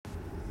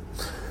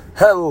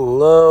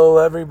Hello,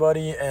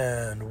 everybody,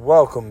 and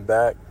welcome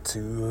back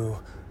to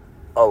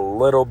A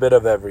Little Bit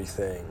of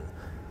Everything.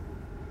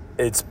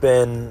 It's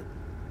been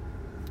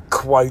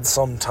quite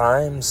some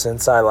time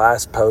since I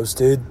last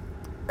posted,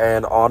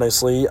 and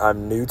honestly,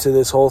 I'm new to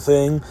this whole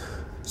thing,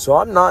 so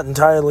I'm not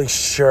entirely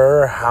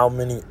sure how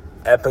many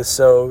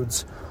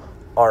episodes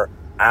are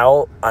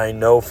out. I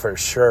know for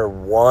sure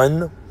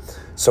one,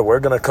 so we're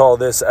going to call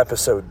this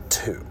episode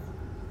 2.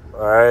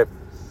 Alright?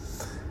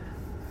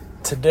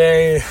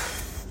 Today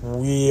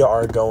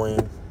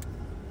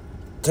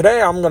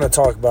I'm going to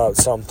talk about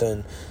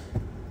something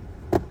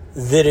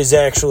that is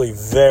actually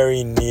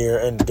very near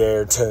and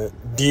dear to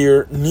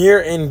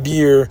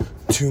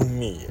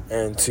me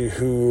and to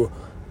who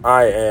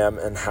I am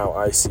and how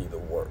I see the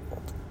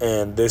world.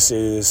 And this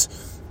is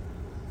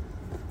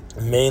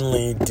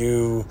mainly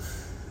due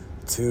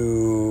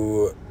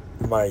to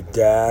my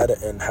dad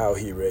and how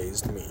he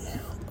raised me.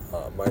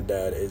 My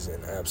dad is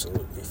an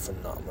absolutely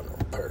phenomenal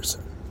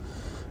person.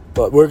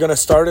 But we're going to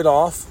start it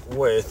off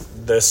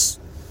with this.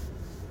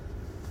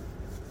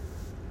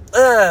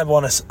 I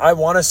want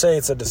to say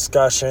it's a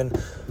discussion.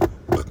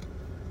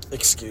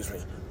 Excuse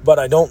me. But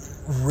I don't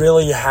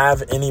really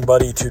have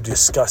anybody to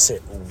discuss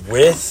it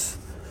with.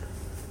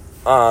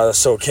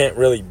 So it can't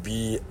really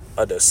be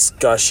a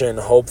discussion.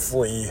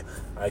 Hopefully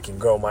I can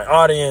grow my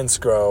audience,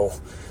 grow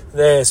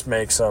this,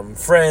 make some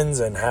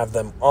friends, and have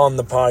them on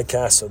the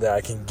podcast so that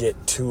I can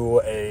get to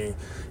a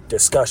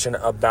discussion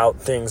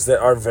about things that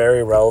are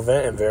very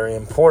relevant and very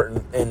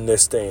important in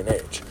this day and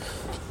age.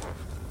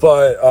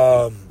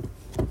 But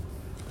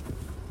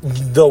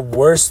the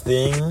worst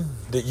thing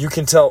that you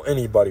can tell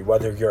anybody,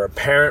 whether you're a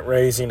parent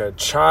raising a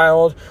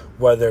child,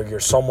 whether you're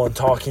someone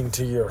talking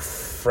to your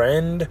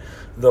friend,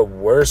 the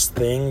worst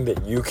thing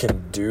that you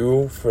can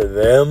do for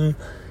them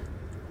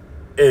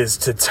is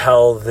to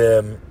tell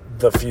them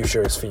the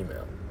future is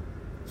female.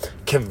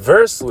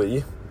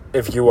 Conversely,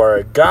 if you are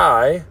a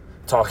guy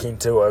talking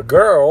to a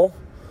girl,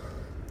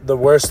 the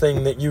worst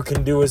thing that you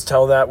can do is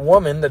tell that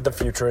woman that the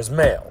future is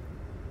male.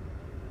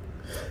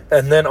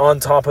 And then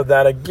on top of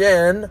that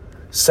again,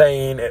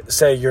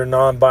 say you're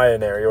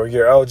non-binary or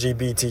you're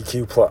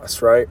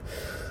LGBTQ+, right?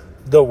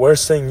 The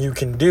worst thing you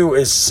can do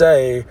is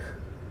say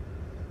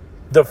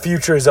the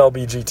future is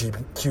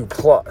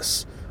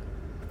LGBTQ+.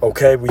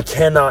 Okay, we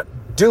cannot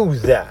do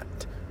that.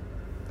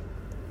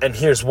 And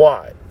here's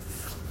why.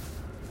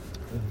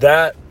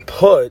 That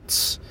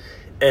puts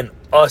an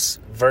us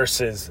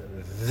versus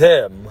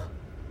them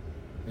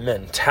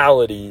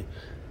mentality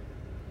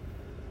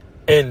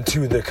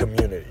into the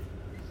community.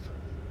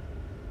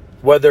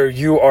 Whether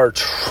you are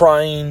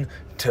trying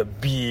to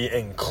be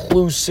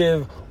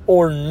inclusive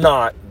or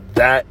not,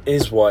 that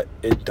is what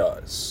it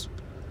does.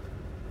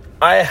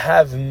 I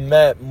have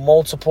met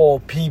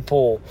multiple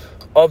people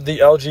of the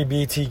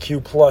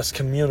LGBTQ+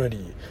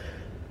 community,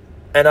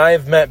 and I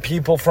have met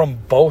people from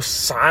both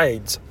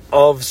sides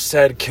of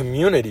said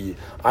community.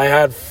 I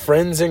had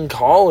friends in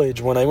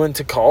college when I went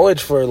to college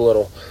for a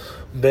little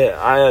bit.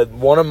 I had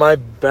one of my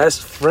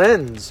best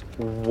friends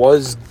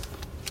was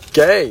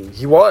gay.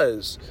 He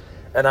was.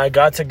 And I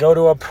got to go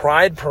to a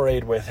pride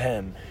parade with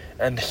him.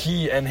 And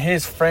he and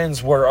his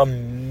friends were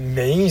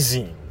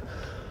amazing.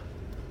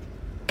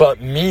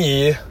 But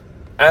me,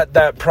 at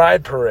that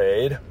pride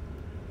parade,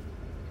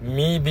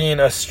 me being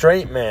a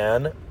straight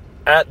man,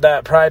 at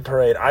that pride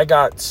parade, I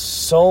got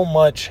so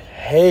much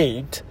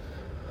hate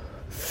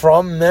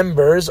from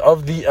members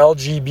of the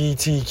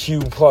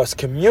LGBTQ+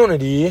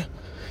 community,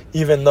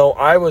 even though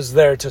I was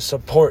there to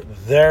support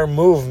their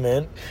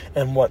movement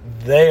and what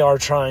they are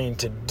trying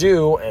to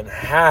do and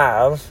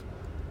have.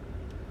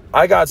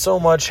 I got so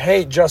much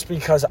hate just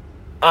because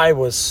I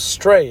was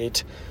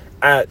straight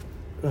at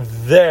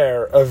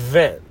their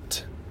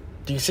event.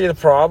 Do you see the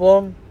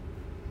problem?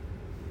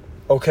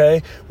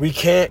 Okay? We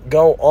can't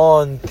go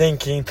on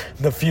thinking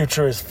the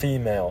future is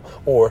female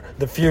or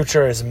the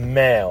future is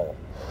male.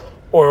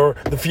 Or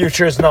the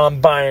future is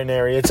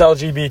non-binary, it's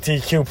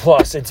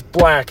LGBTQ+, it's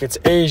black, it's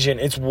Asian,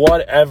 it's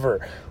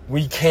whatever.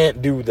 We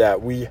can't do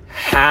that. We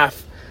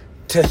have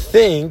to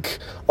think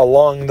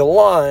along the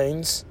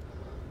lines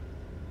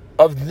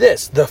of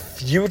this. The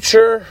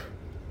future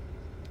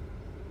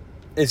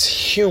is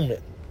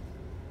human.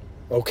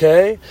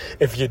 Okay?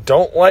 If you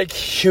don't like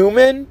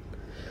human,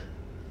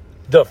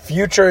 the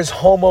future is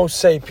Homo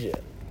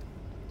sapien.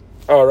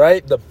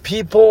 Alright? The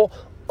people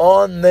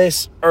on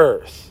this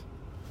earth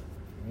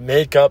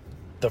make up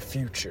the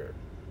future.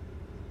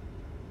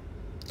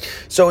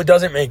 So it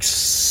doesn't make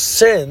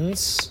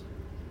sense.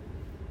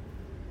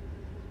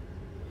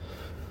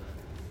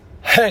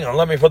 Hang on,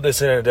 let me put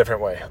this in a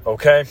different way,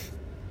 okay?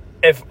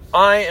 If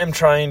I am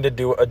trying to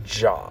do a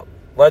job,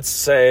 let's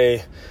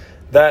say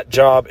that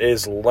job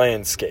is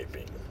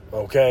landscaping,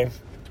 okay?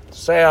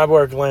 Say I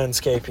work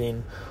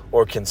landscaping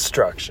or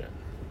construction,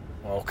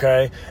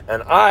 okay?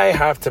 And I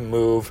have to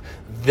move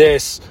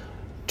this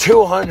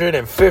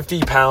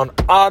 250-pound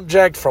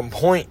object from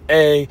point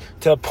A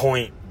to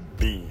point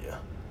B.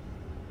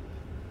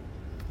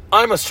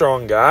 I'm a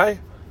strong guy.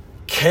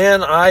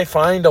 Can I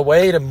find a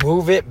way to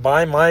move it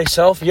by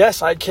myself?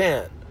 Yes, I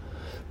can.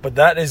 But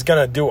that is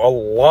going to do a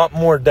lot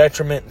more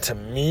detriment to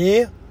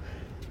me,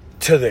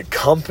 to the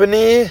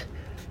company,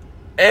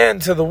 and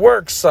to the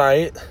work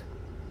site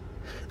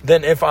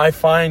than if I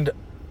find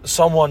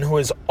someone who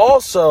is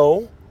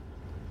also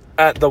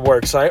at the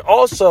work site,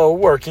 also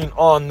working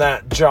on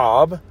that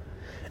job,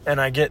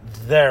 and I get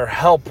their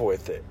help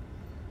with it.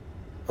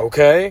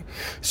 Okay?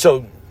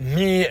 So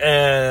me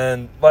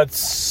and, let's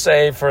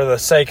say for the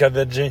sake of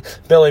the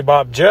Billy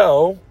Bob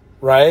Joe,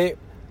 right?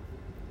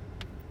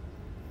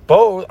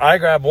 Both, I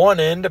grab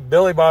one end,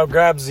 Billy Bob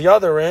grabs the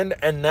other end,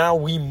 and now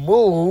we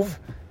move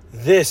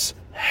this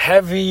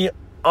heavy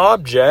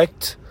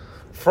object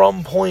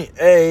from point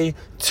A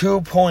to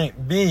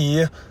point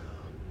B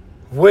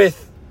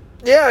with,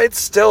 it's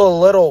still a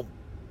little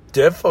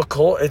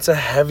difficult. It's a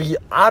heavy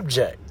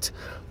object,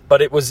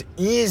 but it was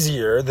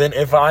easier than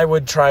if I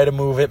would try to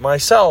move it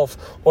myself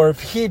or if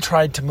he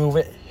tried to move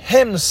it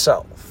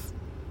himself.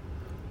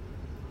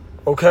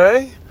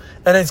 Okay?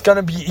 And it's going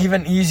to be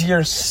even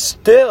easier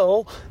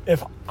still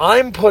if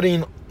I'm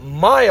putting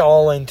my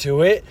all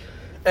into it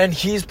and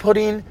he's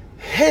putting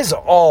his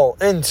all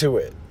into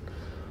it.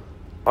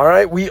 All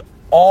right? We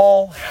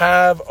all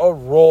have a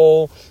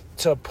role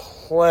to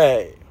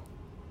play.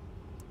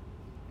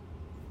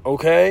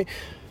 Okay?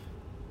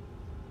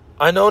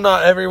 I know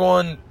not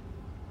everyone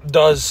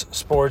does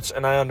sports,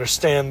 and I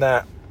understand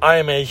that. I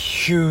am a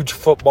huge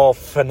football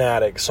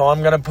fanatic, so I'm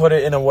going to put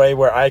it in a way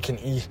where I can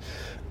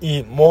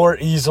more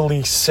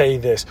easily say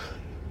this.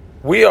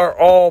 We are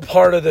all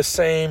part of the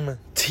same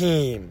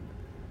team,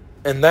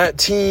 and that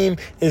team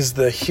is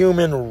the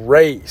human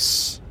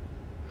race.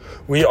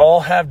 We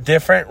all have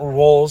different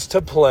roles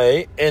to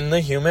play in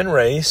the human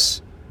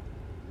race,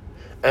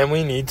 and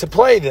we need to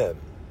play them.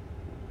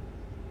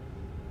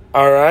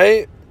 All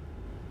right?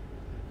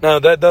 Now,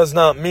 that does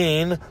not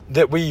mean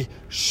that we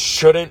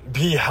shouldn't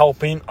be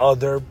helping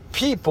other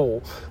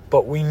people,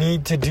 but we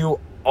need to do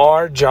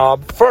our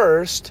job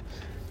first,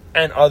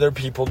 and other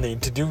people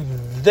need to do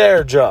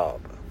their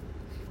job.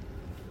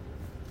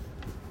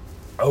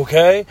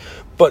 Okay?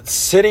 But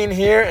sitting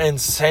here and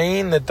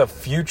saying that the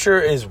future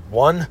is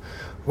one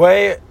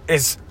way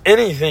is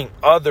anything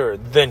other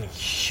than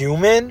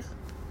human,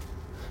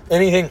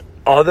 anything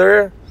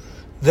other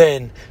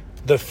than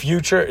the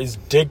future is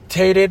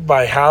dictated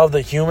by how the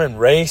human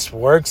race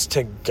works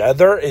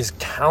together is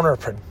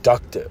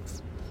counterproductive.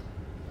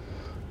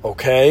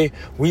 Okay?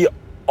 We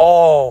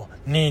all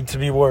need to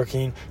be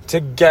working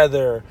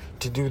together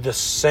to do the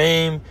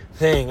same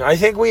thing. I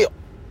think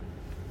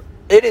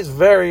it is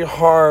very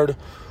hard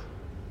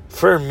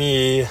for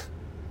me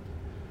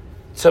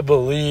to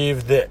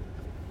believe that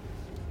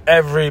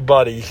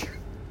everybody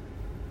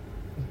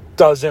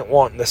doesn't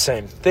want the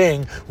same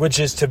thing,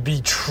 which is to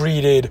be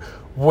treated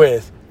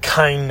with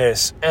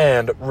kindness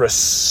and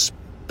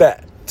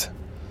respect.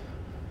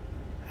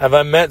 Have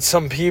I met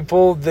some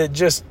people that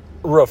just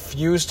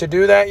refuse to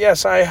do that?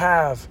 Yes, I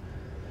have.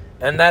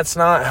 And that's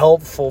not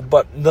helpful,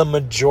 but the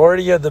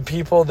majority of the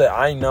people that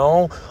I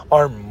know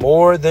are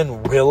more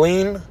than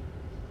willing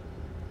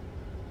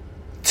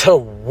to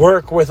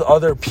work with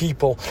other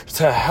people,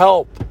 to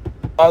help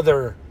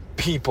other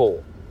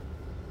people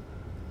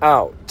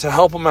out, to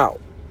help them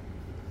out.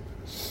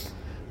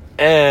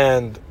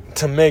 And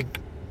to make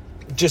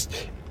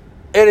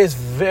it is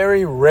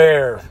very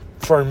rare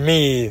for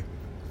me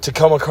to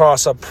come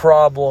across a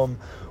problem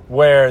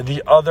where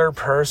the other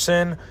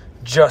person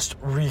just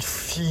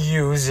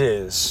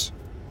refuses.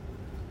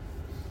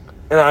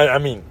 And I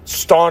mean,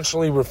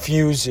 staunchly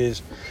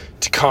refuses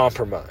to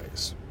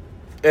compromise.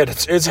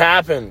 It's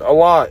happened a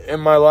lot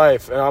in my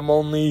life, and I'm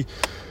only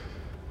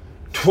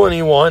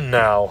 21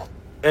 now.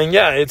 And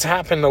yeah, it's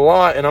happened a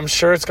lot, and I'm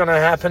sure it's going to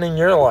happen in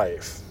your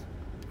life.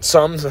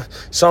 Some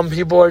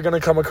people are going to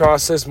come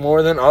across this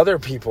more than other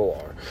people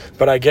are.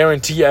 But I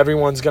guarantee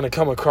everyone's going to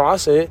come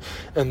across it.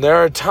 And there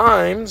are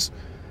times,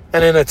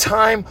 and in a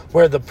time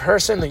where the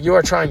person that you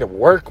are trying to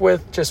work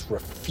with just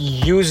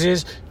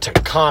refuses to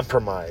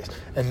compromise.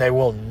 And they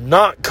will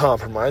not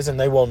compromise, and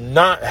they will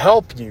not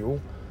help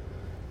you.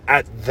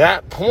 At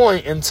that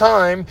point in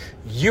time,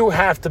 you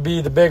have to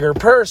be the bigger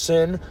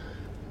person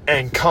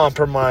and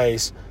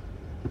compromise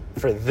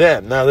for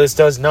them. Now, this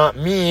does not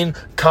mean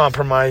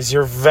compromise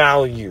your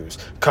values,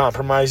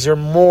 compromise your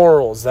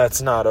morals.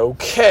 That's not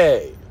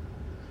okay.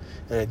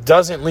 And it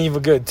doesn't leave a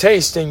good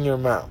taste in your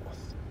mouth.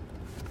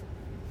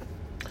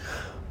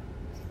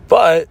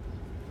 But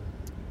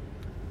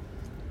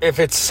if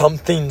it's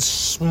something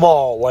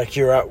small, like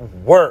you're at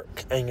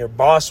work and your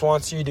boss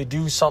wants you to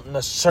do something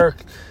a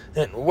certain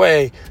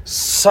way,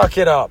 suck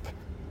it up.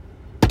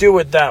 Do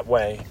it that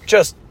way.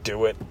 Just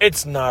do it.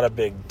 It's not a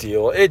big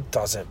deal. It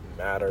doesn't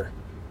matter.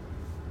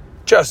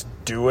 Just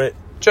do it.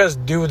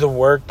 Just do the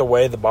work the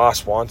way the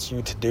boss wants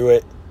you to do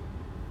it.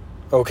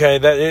 Okay?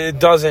 That it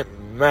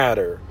doesn't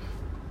matter.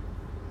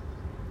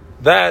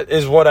 That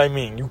is what I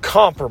mean. You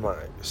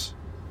compromise.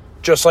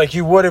 Just like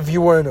you would if you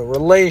were in a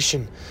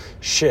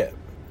relationship.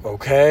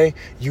 Okay?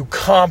 You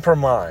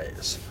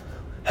compromise.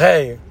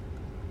 Hey,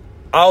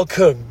 I'll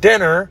cook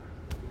dinner.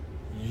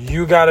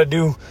 You got to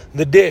do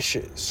the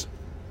dishes.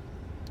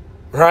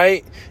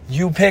 Right?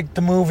 You picked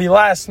the movie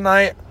last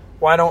night.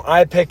 Why don't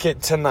I pick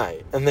it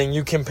tonight? And then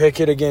you can pick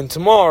it again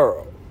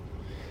tomorrow.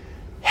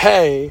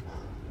 Hey,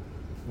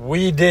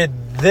 we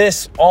did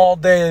this all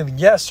day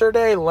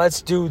yesterday.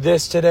 Let's do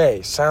this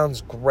today.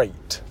 Sounds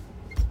great.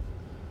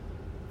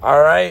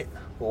 All right?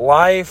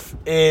 Life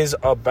is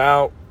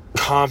about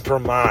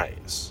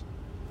compromise.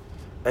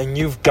 And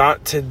you've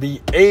got to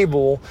be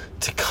able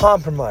to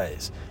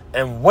compromise.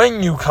 And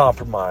when you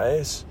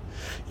compromise,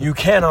 you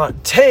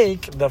cannot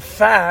take the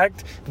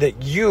fact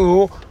that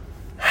you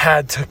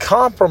had to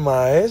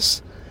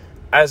compromise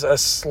as a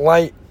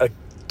slight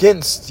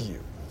against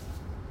you.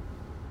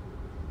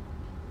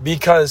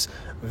 Because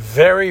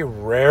very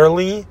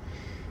rarely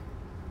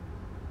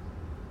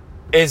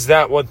is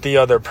that what the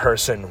other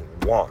person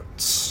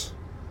wants.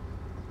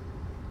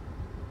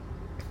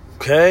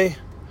 Okay?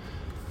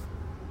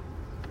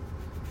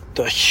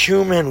 The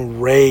human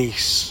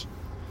race.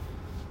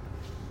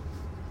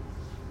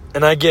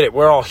 And I get it,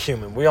 we're all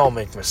human. We all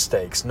make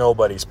mistakes.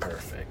 Nobody's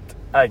perfect.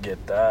 I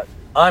get that.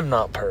 I'm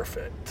not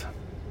perfect.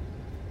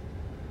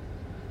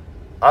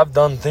 I've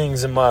done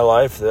things in my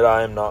life that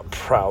I am not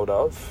proud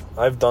of.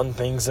 I've done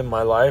things in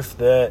my life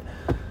that,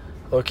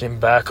 looking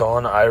back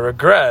on, I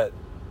regret.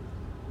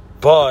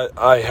 But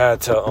I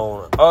had to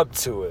own up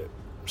to it.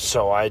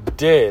 So I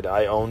did.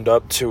 I owned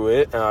up to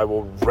it, and I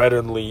will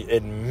readily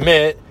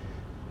admit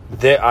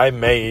that I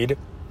made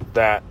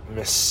that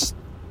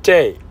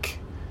mistake.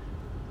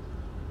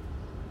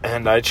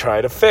 And I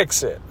try to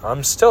fix it.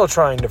 I'm still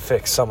trying to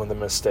fix some of the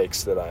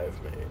mistakes that I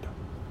have made.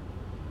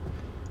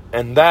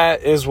 And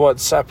that is what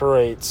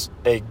separates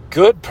a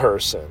good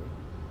person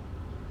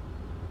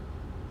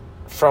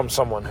from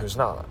someone who's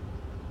not.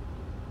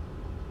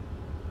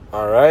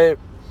 Alright?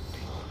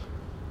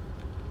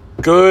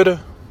 Good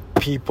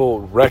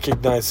people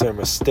recognize their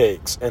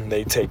mistakes and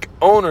they take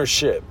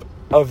ownership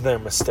of their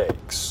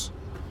mistakes.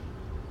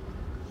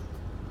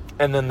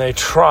 And then they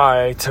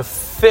try to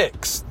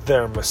fix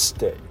their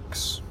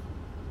mistakes.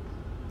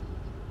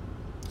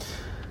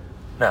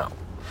 Now,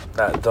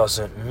 that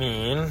doesn't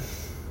mean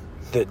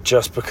that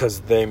just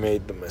because they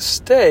made the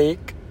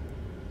mistake,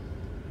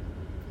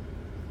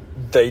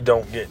 they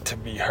don't get to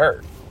be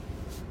hurt.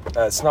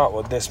 That's not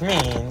what this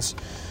means.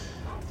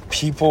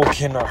 People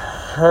can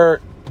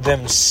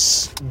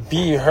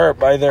be hurt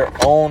by their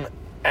own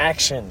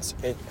actions.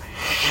 It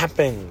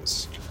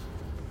happens.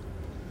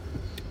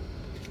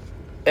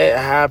 It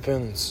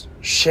happens.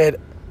 Shit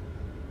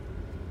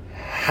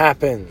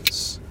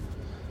happens.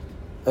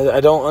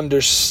 I don't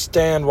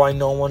understand why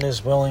no one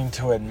is willing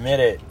to admit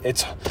it.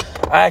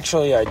 I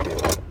do.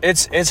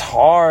 It's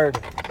hard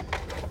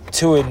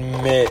to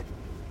admit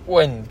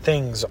when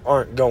things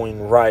aren't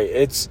going right.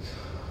 It's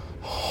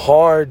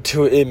hard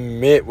to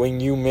admit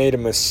when you made a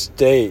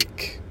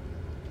mistake.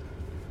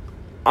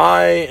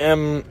 I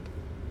am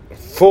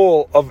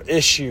full of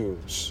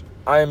issues.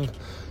 I'm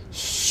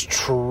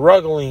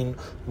struggling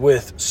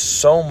with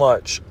so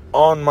much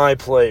on my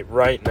plate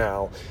right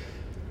now.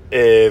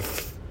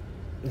 If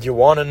you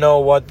want to know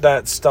what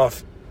that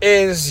stuff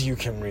is, you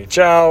can reach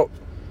out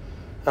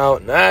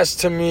and ask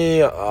to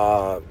me.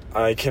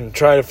 I can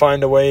try to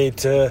find a way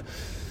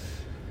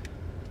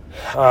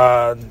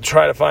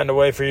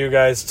for you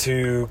guys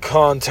to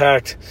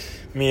contact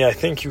me. I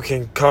think you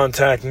can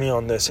contact me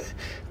on this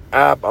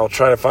app. I'll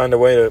try to find a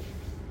way to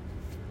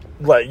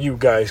let you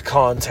guys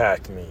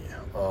contact me.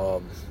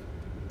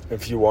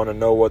 If you want to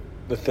know what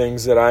the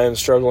things that I am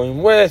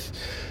struggling with,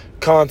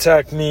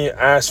 contact me,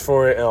 ask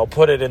for it, and I'll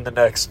put it in the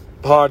next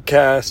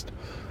podcast.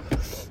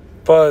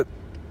 But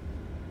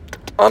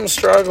I'm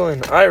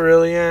struggling. I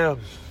really am.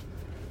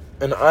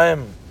 And I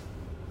am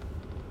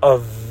a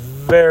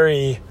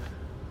very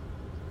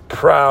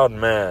proud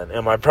man.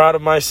 Am I proud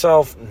of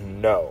myself?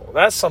 No.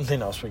 That's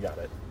something else we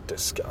gotta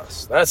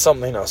discuss. That's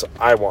something else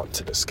I want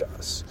to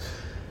discuss.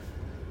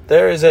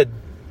 There is a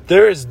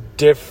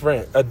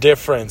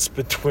difference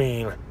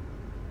between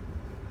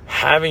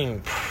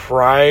having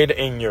pride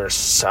in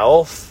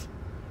yourself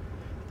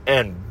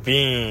and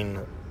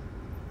being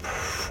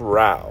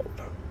proud.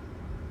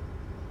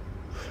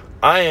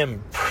 I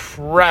am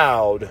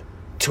proud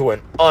to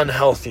an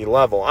unhealthy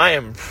level. I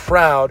am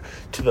proud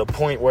to the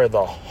point where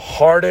the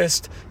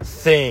hardest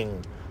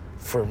thing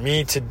for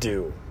me to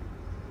do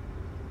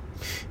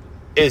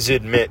is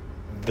admit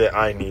that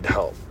I need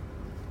help.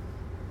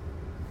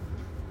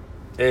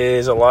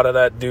 Is a lot of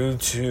that due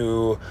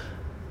to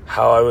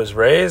how I was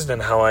raised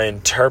and how I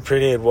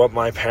interpreted what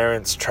my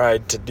parents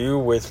tried to do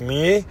with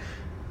me?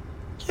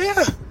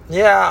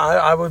 Yeah,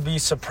 I would be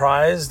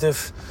surprised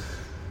if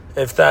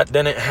that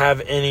didn't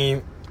have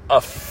any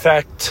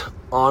effect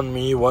on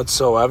me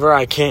whatsoever.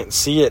 I can't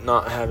see it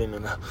not having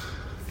an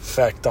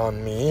effect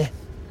on me.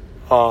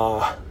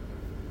 But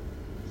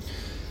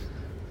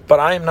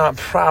I am not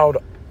proud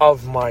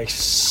of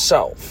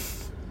myself.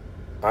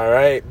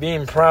 Alright?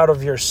 Being proud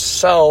of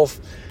yourself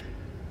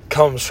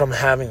comes from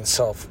having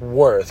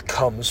self-worth,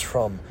 comes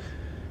from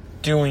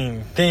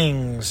doing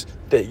things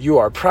that you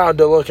are proud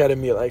to look at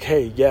and be like,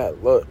 hey, yeah,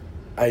 look,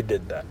 I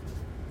did that.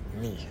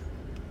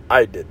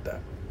 I did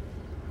that.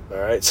 All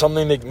right?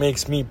 Something that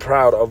makes me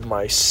proud of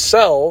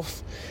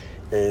myself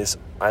is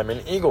I'm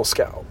an Eagle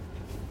Scout.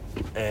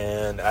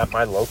 And at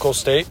my local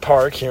state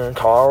park here in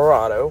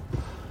Colorado,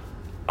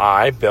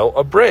 I built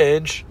a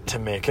bridge to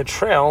make a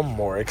trail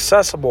more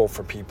accessible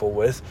for people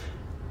with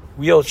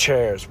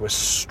wheelchairs, with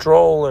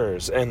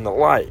strollers, and the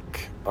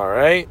like. All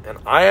right? And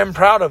I am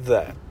proud of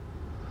that.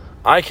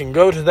 I can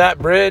go to that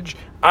bridge,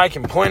 I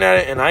can point at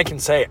it, and I can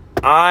say,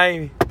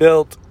 I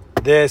built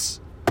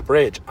this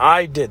bridge.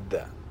 I did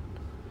that.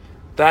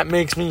 That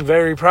makes me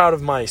very proud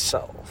of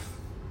myself.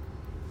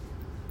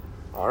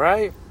 All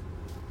right?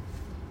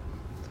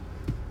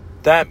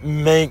 That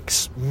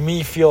makes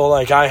me feel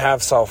like I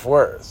have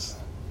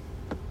self-worth.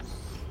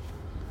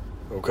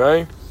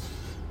 Okay?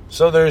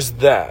 So there's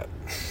that.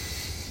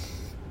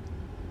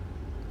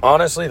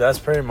 Honestly, that's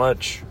pretty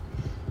much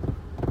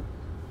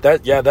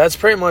that's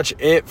pretty much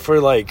it for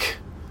like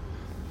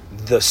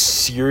the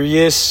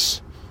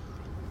serious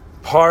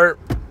part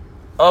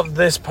of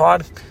this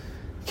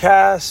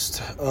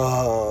podcast.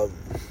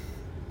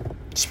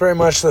 It's pretty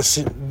much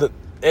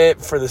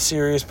it for the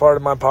serious part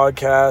of my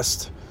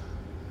podcast.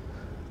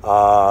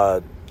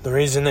 The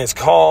reason it's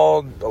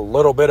called A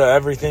Little Bit of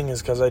Everything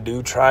is because I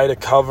do try to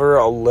cover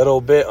a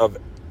little bit of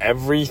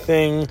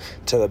everything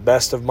to the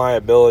best of my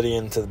ability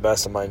and to the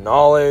best of my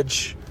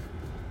knowledge.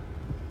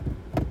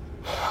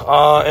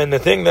 And the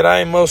thing that I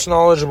am most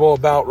knowledgeable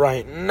about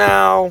right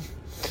now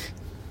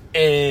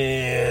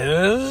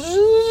is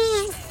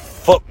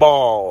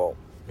football.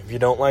 If you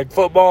don't like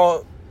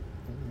football,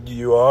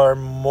 you are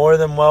more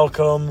than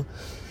welcome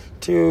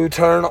to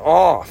turn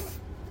off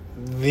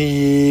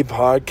the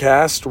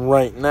podcast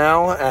right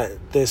now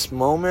at this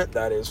moment.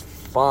 That is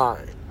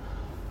fine.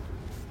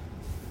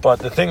 But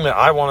the thing that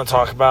I want to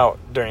talk about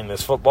during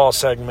this football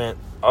segment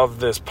of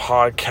this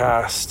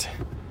podcast,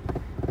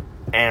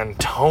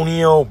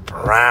 Antonio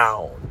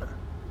Brown.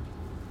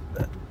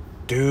 That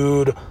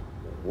dude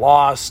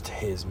lost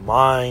his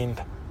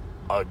mind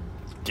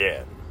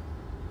again.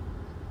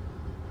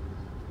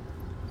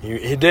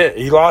 He did.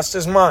 He lost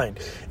his mind.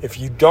 If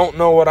you don't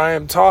know what I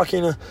am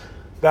talking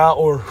about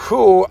or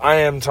who I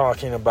am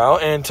talking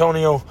about,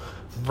 Antonio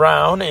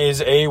Brown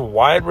is a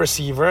wide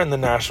receiver in the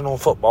National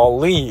Football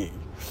League.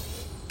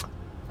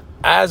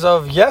 As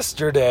of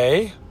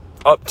yesterday,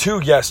 up to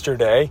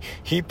yesterday,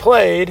 he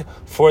played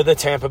for the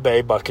Tampa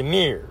Bay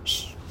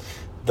Buccaneers.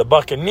 The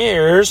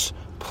Buccaneers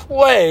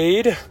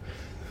played,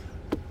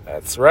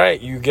 that's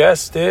right, you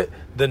guessed it,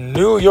 the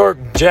New York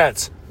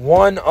Jets,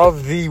 one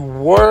of the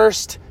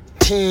worst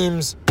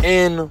teams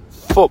in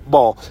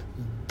football.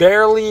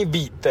 Barely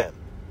beat them.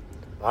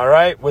 All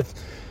right, with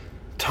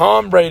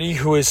Tom Brady,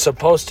 who is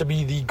supposed to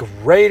be the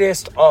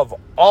greatest of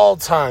all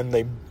time,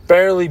 they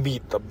barely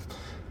beat them.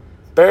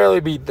 Barely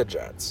beat the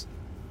Jets.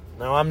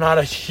 Now, I'm not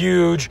a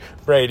huge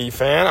Brady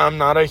fan. I'm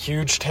not a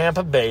huge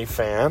Tampa Bay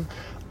fan.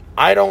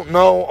 I don't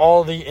know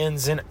all the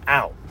ins and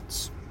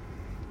outs.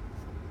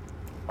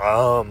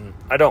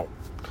 I don't.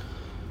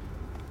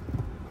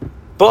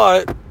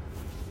 But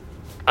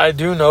I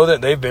do know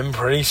that they've been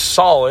pretty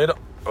solid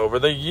over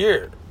the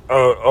year.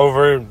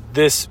 Over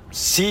this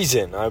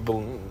season. I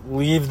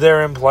believe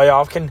they're in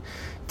playoff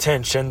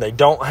contention. They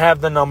don't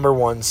have the number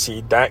 1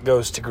 seed. That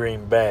goes to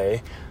Green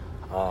Bay.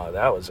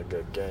 That was a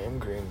good game.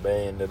 Green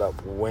Bay ended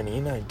up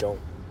winning. Who'd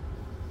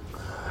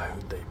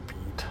they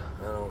beat?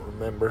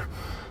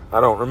 I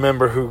don't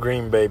remember who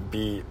Green Bay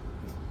beat,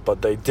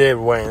 but they did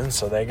win,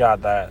 so they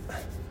got the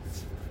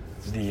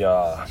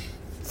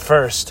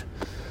first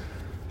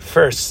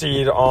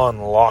seed on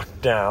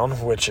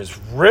lockdown, which is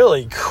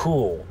really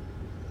cool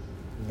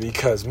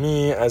because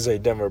me, as a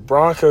Denver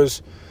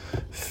Broncos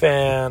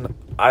fan,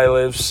 I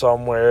live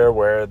somewhere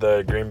where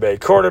the Green Bay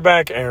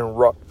quarterback, Aaron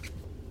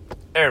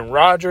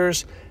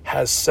Rodgers,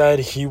 has said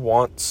he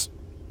wants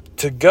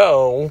to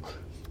go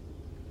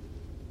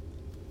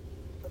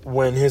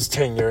when his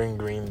tenure in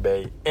Green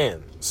Bay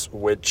ends,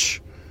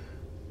 which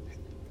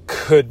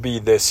could be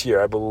this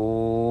year. I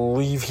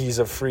believe he's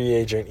a free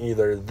agent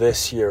either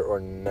this year or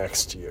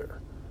next year.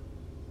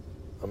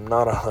 I'm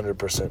not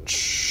 100%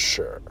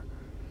 sure.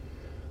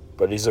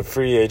 But he's a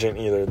free agent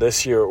either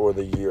this year or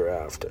the year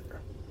after.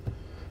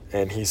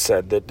 And he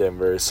said that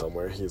Denver is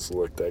somewhere he's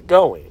looked at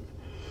going.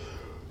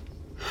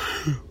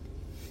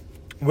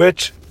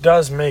 Which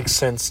does make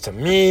sense to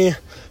me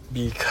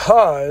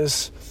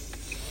because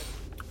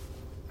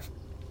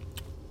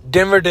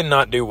Denver did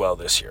not do well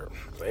this year.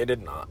 They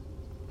did not.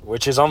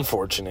 Which is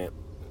unfortunate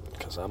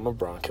because I'm a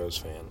Broncos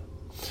fan.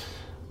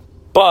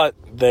 But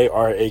they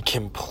are a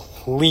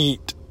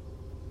complete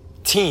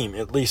team,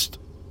 at least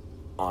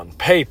on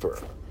paper.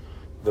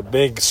 The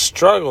big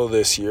struggle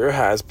this year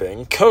has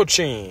been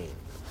coaching.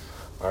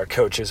 Our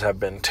coaches have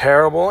been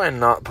terrible and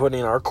not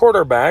putting our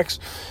quarterbacks,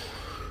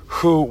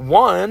 who,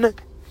 one,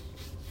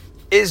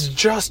 is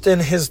just in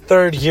his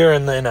 3rd year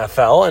in the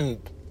NFL, and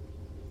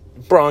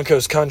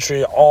Broncos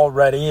country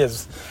already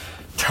is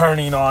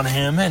turning on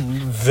him and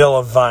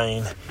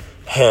vilifying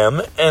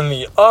him. And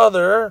the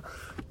other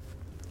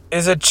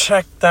is a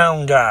check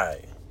down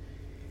guy.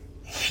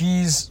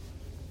 He's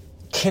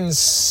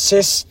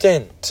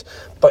consistent,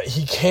 but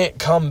he can't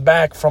come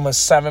back from a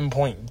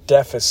 7-point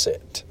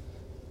deficit.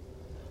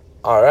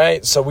 All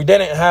right, so we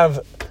didn't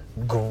have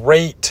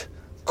great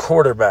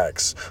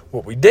quarterbacks.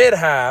 What we did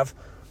have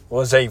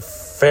was a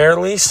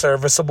fairly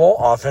serviceable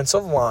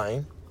offensive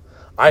line.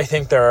 I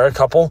think there are a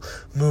couple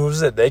moves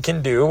that they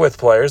can do with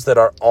players that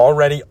are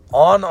already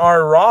on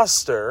our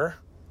roster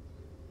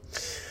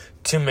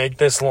to make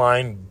this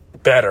line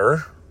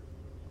better,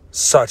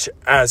 such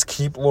as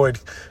keep Lloyd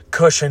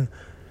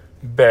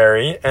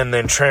Cushenberry and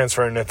then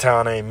transfer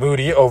Netane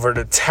Moody over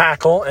to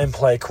tackle and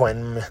play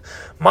Quinn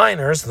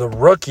Miners, the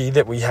rookie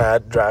that we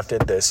had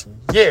drafted this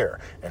year.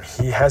 And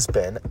he has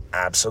been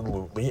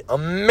absolutely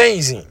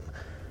amazing.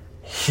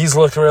 He's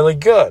looked really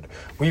good.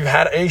 We've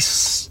had a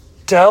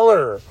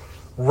stellar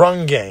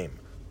run game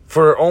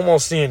for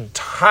almost the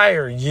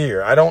entire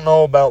year. I don't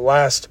know about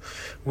last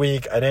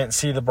week. I didn't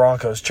see the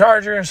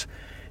Broncos-Chargers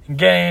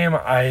game.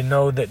 I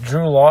know that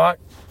Drew Lock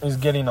is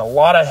getting a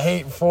lot of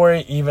hate for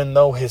it, even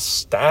though his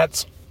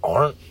stats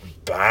aren't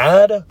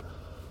bad.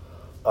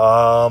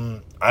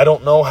 I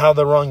don't know how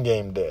the run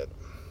game did.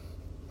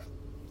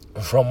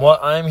 From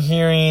what I'm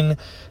hearing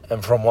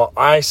and from what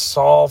I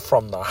saw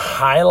from the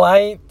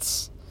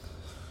highlights,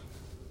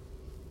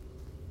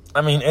 I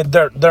mean,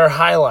 they're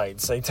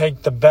highlights. They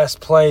take the best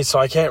play, so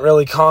I can't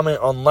really comment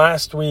on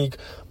last week,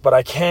 but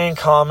I can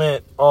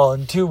comment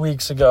on 2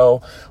 weeks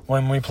ago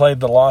when we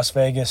played the Las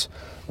Vegas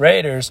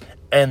Raiders,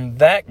 and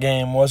that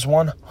game was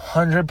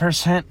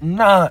 100%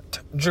 not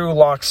Drew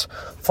Lock's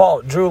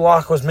fault. Drew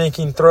Lock was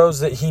making throws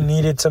that he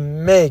needed to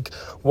make.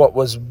 What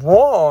was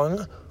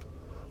wrong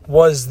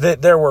was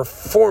that there were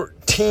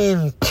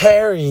 14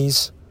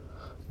 carries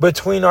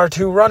between our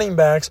two running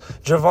backs,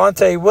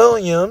 Javonte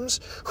Williams,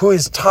 who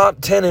is top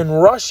 10 in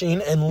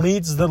rushing and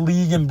leads the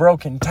league in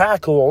broken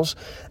tackles,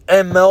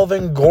 and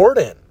Melvin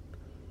Gordon,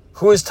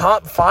 who is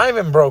top 5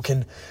 in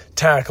broken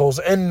tackles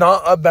and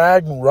not a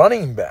bad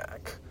running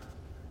back.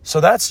 So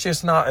that's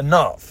just not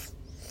enough.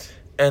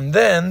 And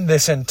then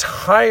this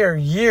entire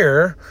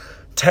year,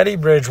 Teddy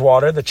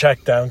Bridgewater, the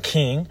check down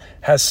king,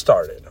 has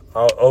started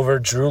over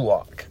Drew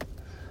Lock.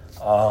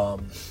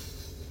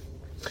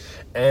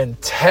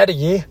 And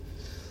Teddy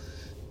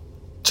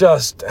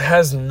just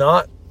has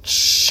not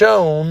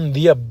shown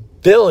the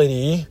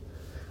ability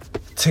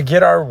to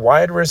get our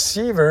wide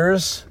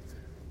receivers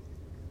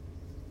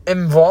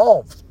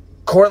involved.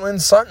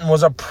 Cortland Sutton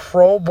was a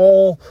Pro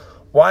Bowl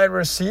wide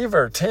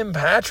receiver. Tim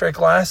Patrick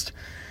last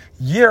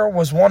year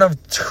was one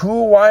of 2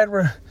 wide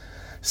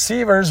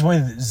receivers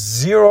with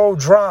 0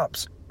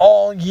 drops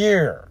all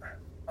year.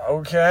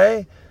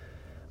 Okay?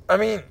 I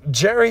mean,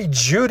 Jerry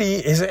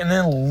Jeudy is an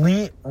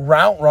elite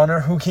route runner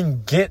who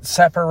can get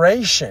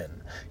separation.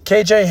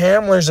 KJ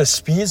Hamler's a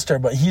speedster,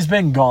 but he's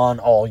been gone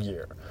all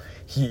year.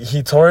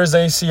 He tore his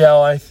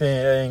ACL, I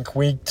think,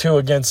 week 2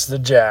 against the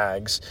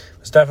Jags. It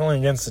was definitely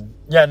against the...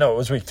 Yeah, no, it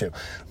was week 2.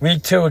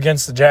 Week 2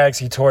 against the Jags,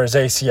 he tore his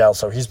ACL,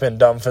 so he's been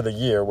done for the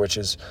year, which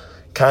is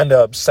kind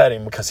of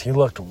upsetting because he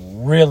looked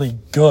really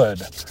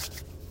good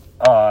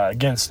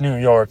against New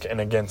York and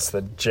against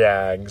the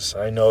Jags.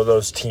 I know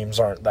those teams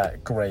aren't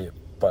that great,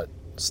 but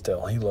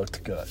still, he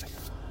looked good.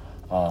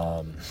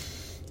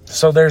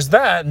 So there's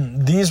that.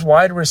 And these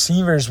wide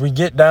receivers, we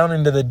get down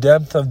into the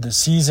depth of the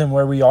season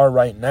where we are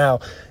right now.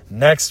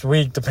 Next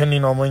week,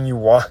 depending on when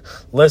you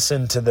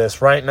listen to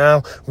this, right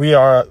now we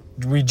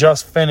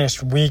just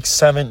finished week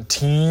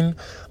 17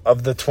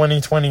 of the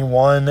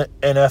 2021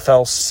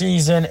 NFL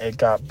season. It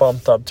got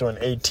bumped up to an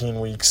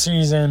 18-week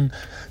season,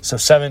 so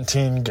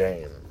 17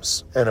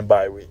 games and a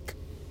bye week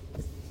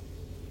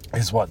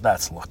is what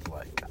that's looked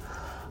like.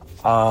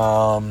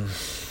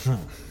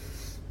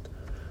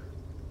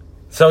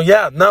 So,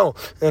 yeah, no.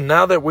 And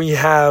now that we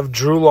have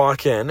Drew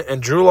Lock in, and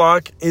Drew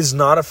Lock is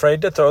not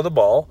afraid to throw the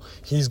ball.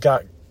 He's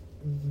got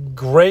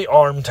great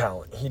arm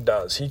talent. He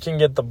does. He can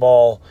get the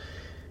ball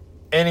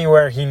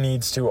anywhere he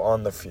needs to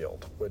on the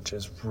field, which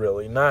is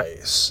really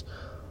nice.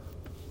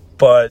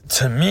 But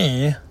to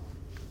me,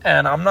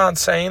 and I'm not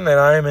saying that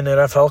I am an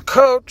NFL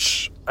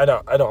coach.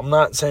 I'm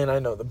not saying I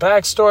know the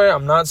backstory.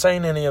 I'm not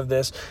saying any of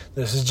this.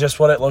 This is just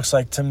what it looks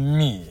like to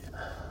me.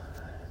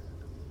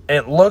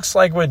 It looks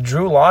like with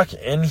Drew Lock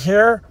in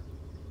here,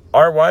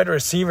 our wide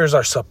receivers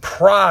are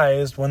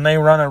surprised when they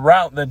run a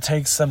route that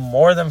takes them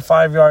more than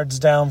 5 yards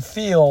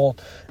downfield,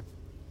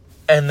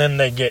 and then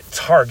they get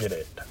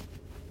targeted.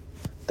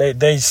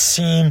 They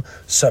seem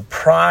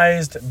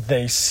surprised.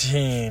 They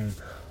seem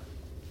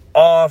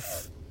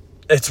off.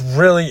 It's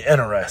really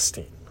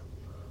interesting.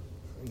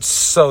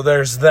 So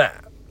there's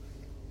that.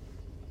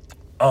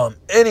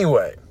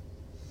 Anyway,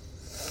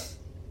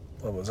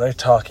 what was I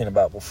talking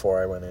about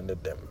before I went into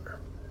Denver?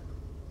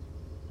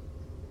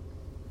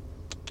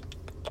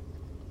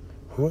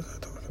 Who was I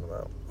talking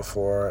about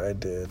before I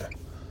did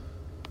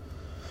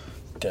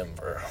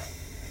Denver?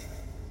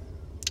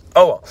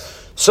 Oh, well.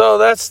 So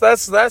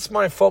that's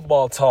my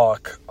football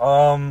talk.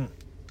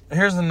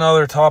 Here's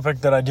another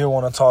topic that I do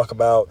want to talk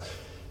about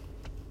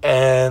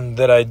and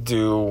that I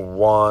do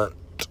want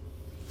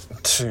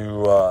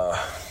to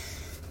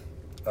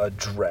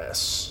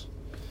address.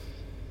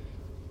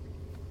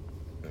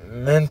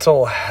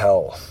 Mental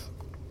health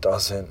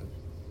doesn't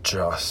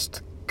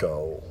just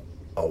go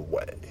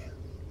away.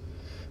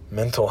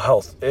 Mental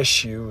health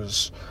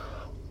issues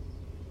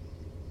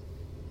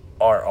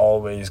are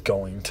always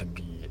going to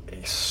be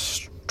a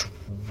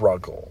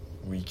struggle.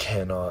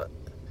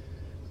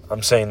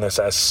 I'm saying this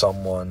as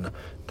someone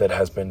that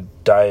has been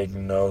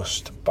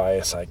diagnosed by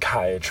a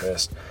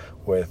psychiatrist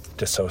with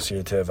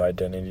dissociative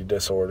identity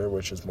disorder,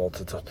 which is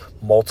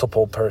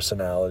multiple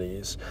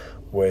personalities,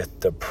 with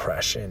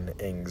depression,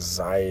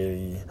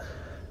 anxiety,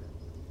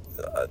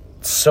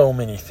 so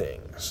many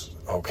things,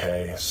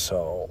 okay?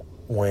 So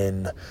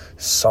when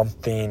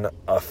something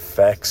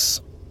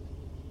affects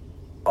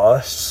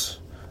us,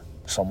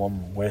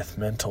 someone with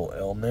mental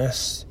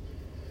illness,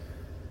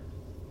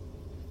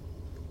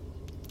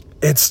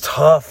 it's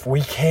tough.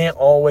 We can't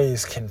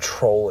always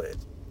control it.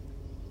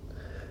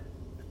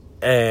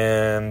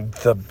 And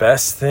the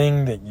best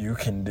thing that you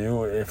can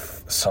do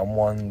if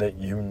someone that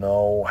you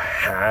know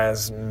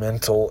has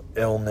mental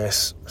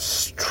illness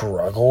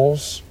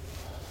struggles,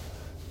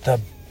 the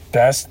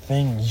best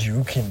thing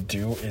you can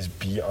do is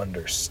be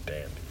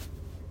understanding.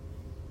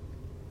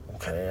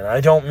 Okay, and I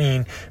don't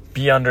mean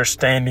be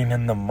understanding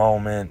in the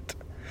moment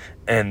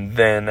and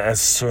then as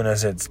soon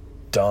as it's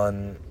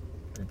done,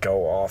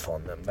 go off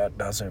on them. That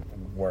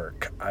doesn't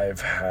work.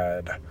 I've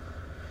had...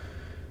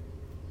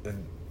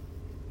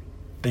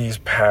 These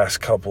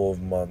past couple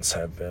of months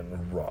have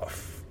been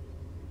rough.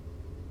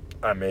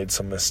 I made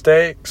some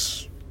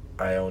mistakes.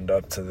 I owned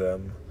up to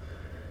them.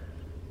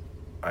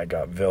 I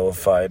got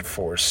vilified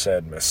for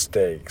said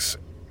mistakes,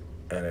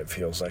 and it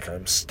feels like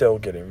I'm still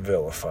getting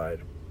vilified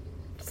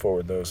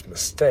for those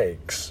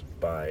mistakes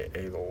by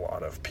a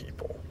lot of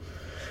people.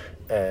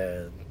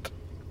 And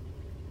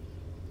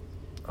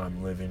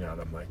I'm living out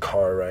of my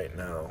car right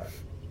now.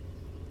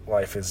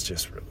 Life is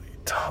just really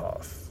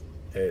tough.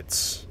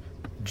 It's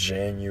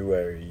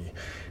January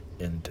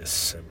and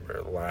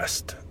December.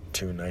 Last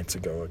 2 nights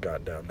ago, it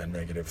got down to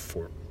negative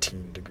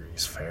 14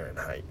 degrees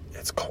Fahrenheit.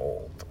 It's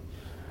cold.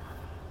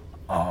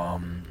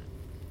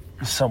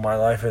 So my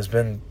life has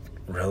been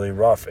really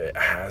rough. It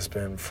has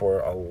been for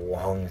a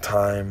long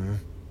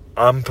time.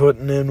 I'm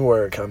putting in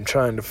work. I'm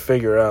trying to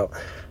figure out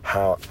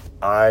how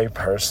I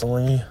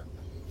personally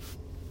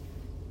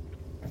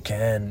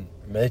can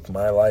make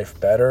my life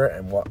better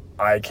and what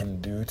I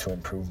can do to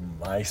improve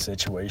my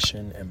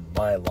situation in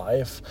my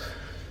life.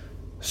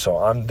 So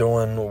I'm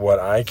doing what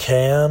I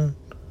can,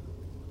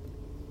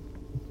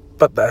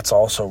 but that's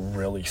also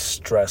really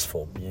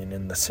stressful, being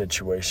in the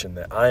situation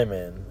that I'm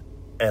in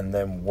and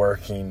then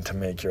working to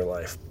make your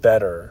life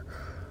better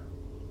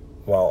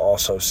while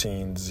also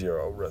seeing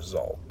zero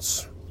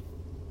results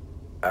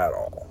at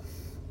all.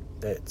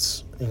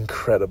 It's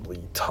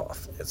incredibly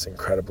tough. It's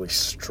incredibly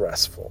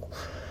stressful.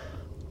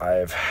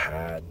 I've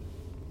had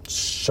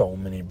so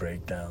many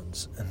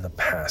breakdowns in the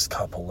past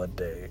couple of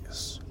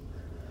days,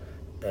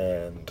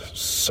 and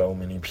so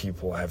many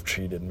people have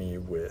treated me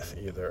with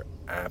either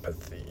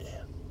apathy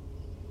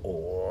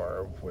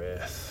or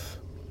with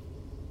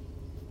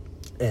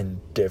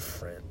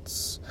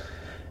indifference,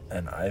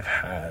 and I've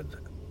had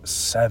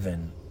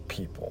 7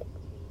 people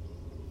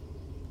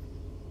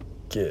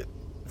get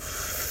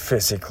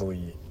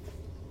physically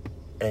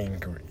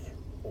angry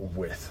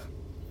with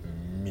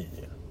me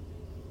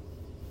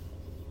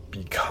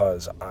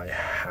because I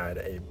had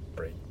a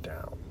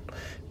breakdown,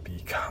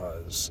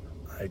 because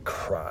I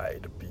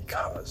cried,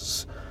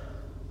 because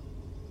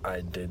I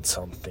did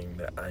something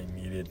that I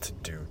needed to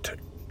do to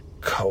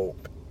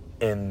cope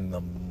in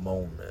the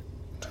moment.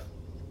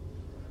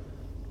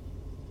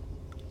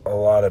 A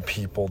lot of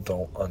people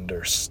don't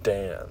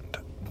understand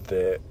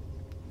that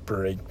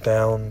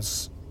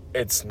breakdowns,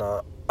 it's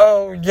not,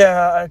 oh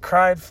yeah, I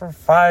cried for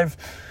five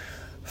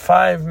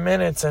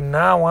minutes and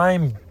now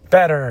I'm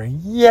better,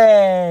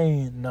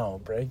 yay! No,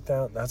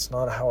 breakdown, that's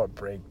not how a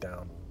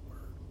breakdown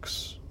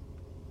works.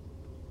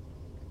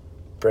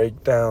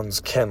 Breakdowns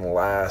can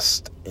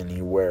last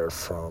anywhere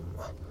from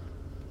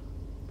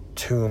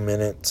 2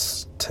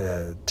 minutes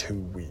to 2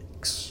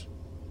 weeks.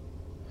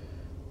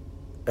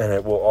 And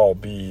it will all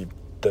be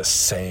the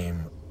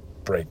same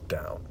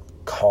breakdown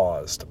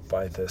caused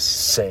by the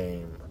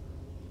same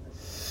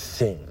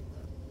thing.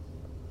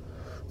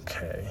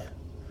 Okay?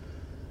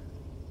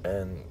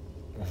 And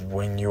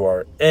when you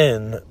are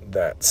in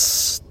that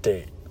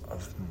state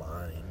of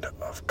mind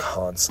of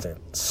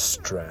constant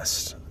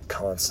stress,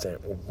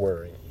 constant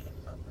worrying,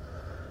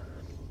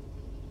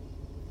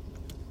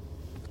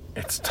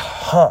 it's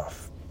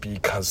tough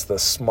because the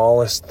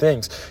smallest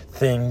things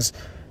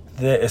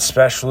that,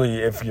 especially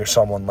if you're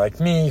someone like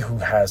me who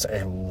has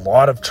a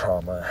lot of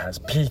trauma, has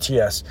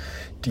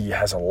PTSD,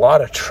 has a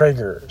lot of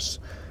triggers,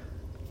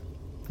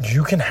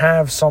 you can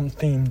have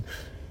something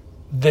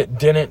that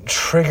didn't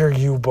trigger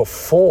you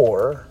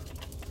before,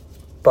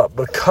 but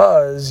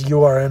because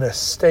you are in a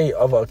state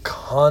of a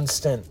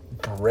constant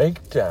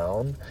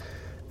breakdown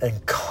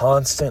and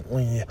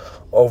constantly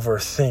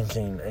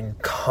overthinking and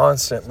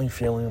constantly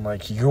feeling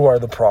like you are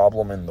the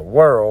problem in the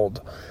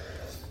world,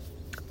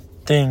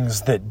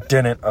 things that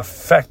didn't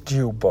affect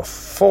you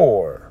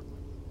before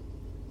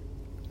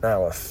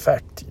now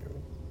affect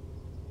you.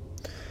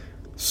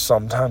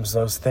 Sometimes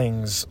those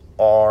things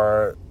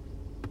are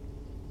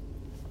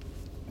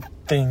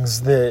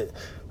things that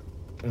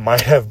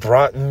might have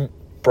brought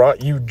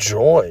you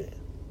joy.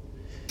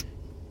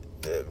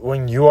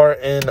 When you are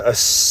in a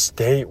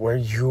state where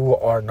you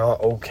are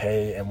not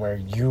okay and where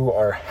you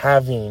are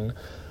having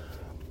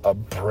a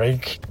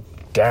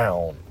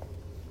breakdown,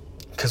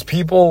 because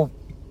people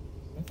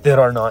that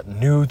are not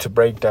new to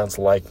breakdowns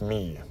like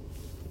me,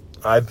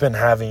 I've been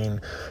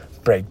having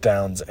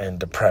breakdowns and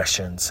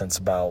depression since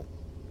about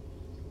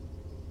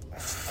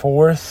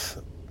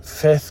 4th,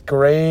 5th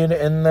grade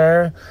in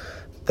there.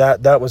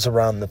 That was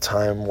around the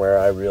time where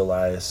I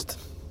realized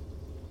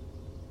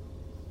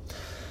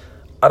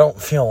I don't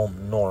feel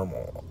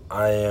normal.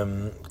 I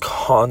am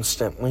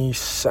constantly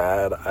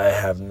sad. I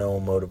have no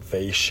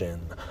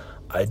motivation.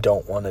 I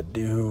don't want to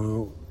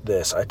do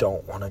this. I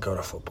don't want to go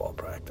to football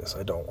practice.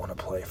 I don't want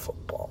to play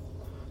football.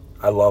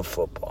 I love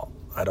football.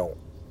 I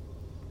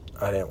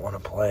didn't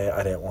want to play.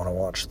 I didn't want to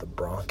watch the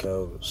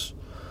Broncos.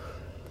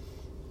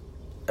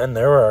 And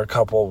there were a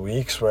couple of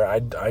weeks where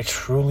I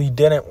truly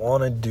didn't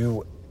want to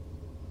do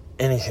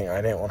anything.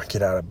 I didn't want to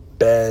get out of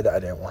bed. I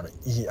didn't want to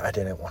eat. I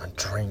didn't want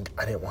to drink.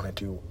 I didn't want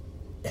to do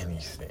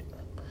anything.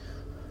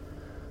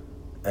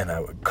 And I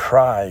would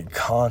cry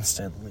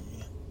constantly.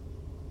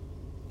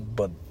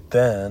 But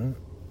then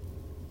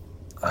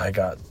I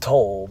got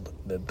told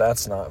that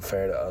that's not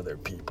fair to other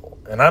people.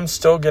 And I'm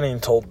still getting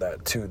told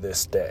that to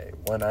this day.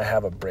 When I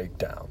have a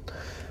breakdown,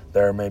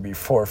 there are maybe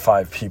 4 or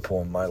 5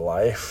 people in my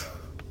life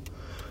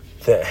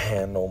that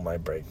handle my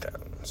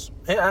breakdowns.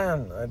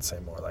 And I'd say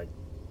more like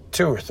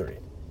 2 or 3.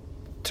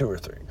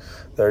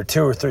 There are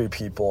 2 or 3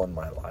 people in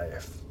my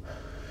life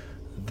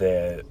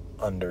that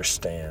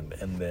understand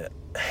and that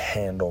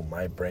handle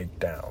my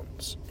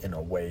breakdowns in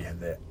a way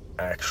that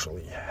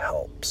actually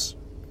helps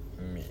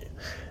me.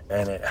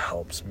 And it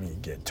helps me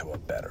get to a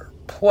better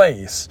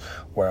place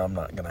where I'm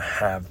not going to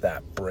have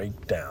that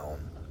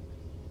breakdown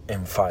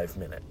in 5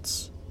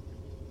 minutes.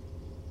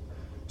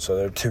 So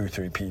there are 2 or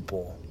 3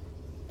 people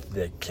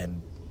that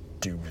can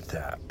do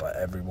that, but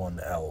everyone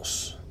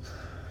else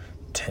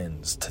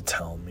tends to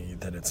tell me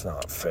that it's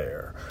not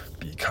fair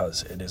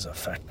because it is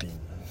affecting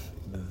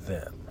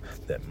them,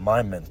 that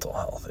my mental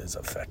health is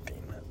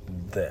affecting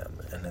them,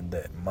 and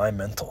that my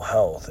mental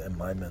health and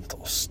my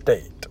mental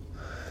state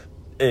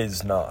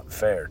is not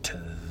fair to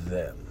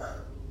them.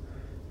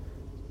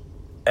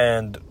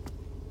 And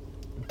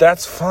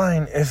that's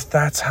fine if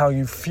that's how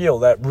you feel.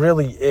 That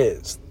really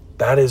is.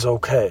 That is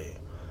okay.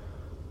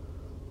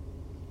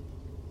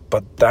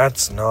 But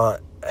that's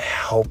not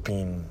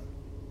helping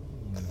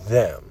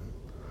them.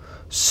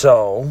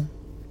 So,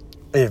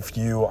 if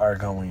you are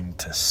going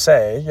to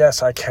say,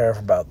 yes, I care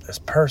about this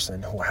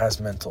person who has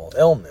mental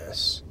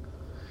illness,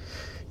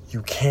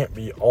 you can't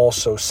be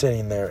also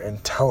sitting there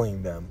and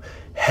telling them,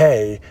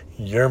 hey,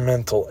 your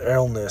mental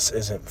illness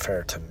isn't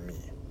fair to me.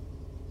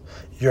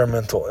 Your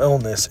mental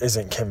illness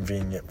isn't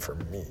convenient for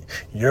me.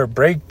 Your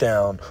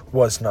breakdown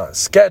was not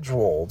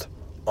scheduled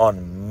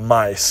on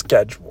my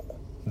schedule.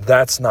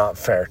 That's not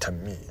fair to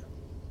me.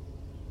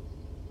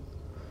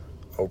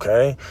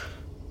 Okay?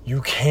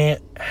 You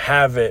can't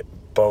have it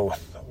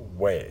both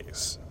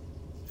ways.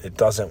 It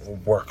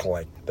doesn't work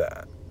like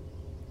that.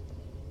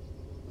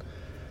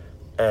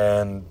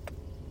 And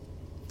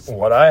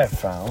what I have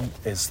found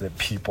is that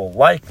people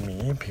like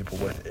me, people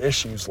with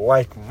issues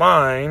like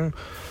mine,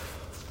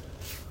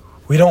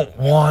 we don't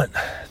want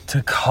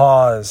to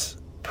cause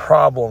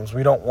problems.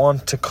 We don't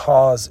want to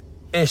cause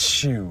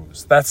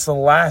issues. That's the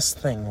last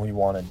thing we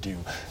want to do.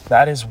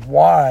 That is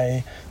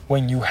why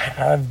when you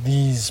have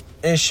these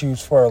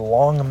issues for a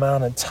long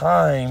amount of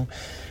time,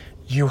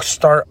 you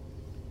start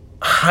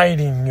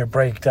hiding your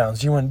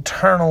breakdowns. You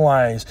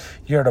internalize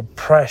your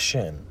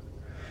depression.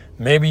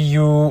 Maybe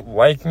you,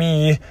 like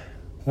me,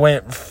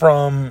 went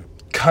from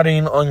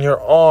cutting on your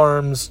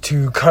arms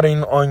to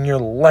cutting on your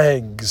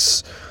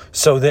legs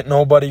so that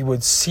nobody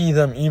would see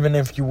them even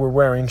if you were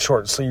wearing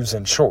short sleeves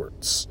and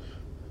shorts.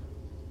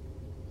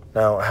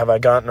 Now, have I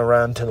gotten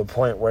around to the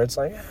point where it's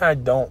like, I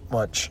don't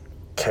much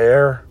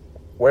care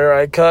where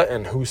I cut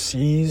and who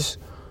sees?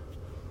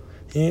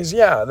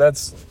 Yeah,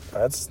 that's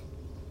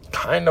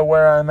kind of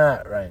where I'm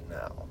at right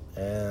now.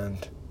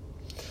 And,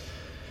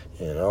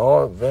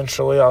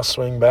 eventually I'll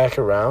swing back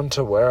around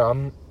to where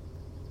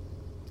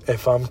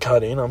if I'm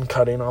cutting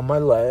on my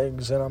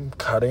legs, and I'm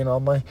cutting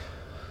on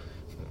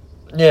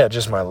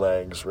just my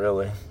legs,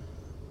 really.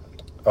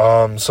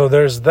 So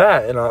there's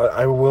that, and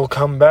I will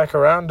come back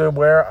around to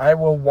where I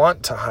will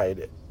want to hide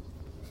it.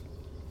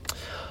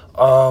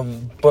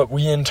 But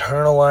we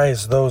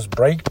internalize those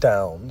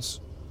breakdowns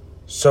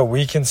so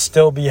we can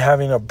still be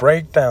having a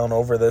breakdown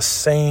over the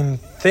same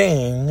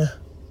thing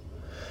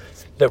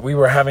that we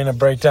were having a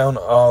breakdown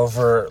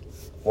over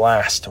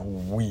last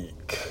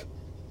week.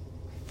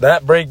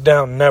 That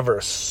breakdown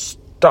never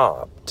stopped.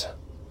 stopped.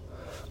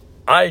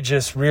 I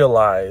just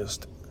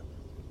realized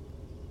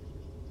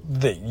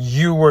that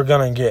you were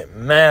going to get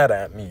mad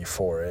at me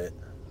for it.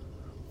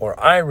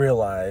 Or I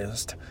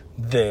realized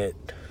that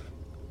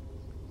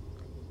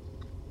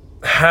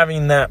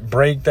having that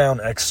breakdown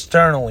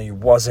externally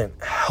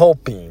wasn't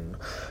helping.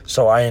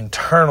 So I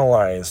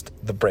internalized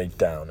the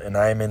breakdown. And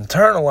I'm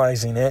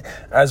internalizing it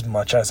as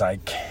much as I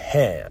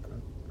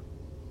can.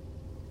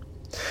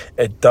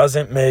 It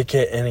doesn't make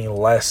it any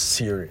less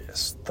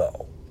serious,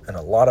 though. And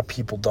a lot of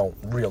people don't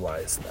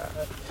realize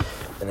that.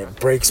 And it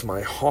breaks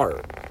my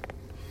heart.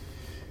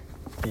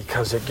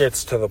 Because it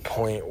gets to the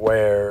point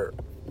where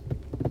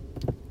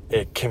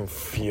it can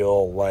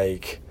feel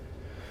like,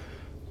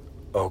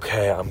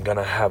 okay, I'm going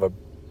to have a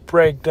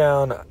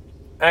breakdown.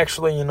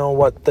 Actually, you know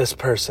what? This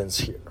person's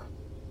here.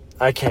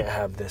 I can't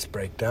have this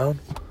breakdown.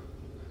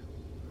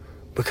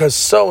 Because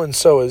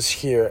so-and-so is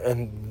here,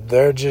 and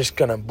they're just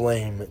going to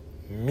blame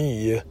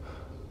me.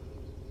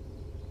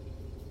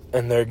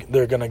 And they're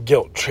going to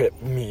guilt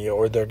trip me,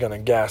 or they're going to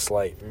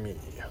gaslight me.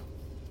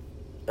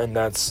 And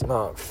that's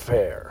not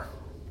fair.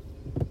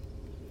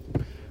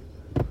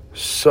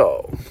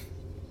 So,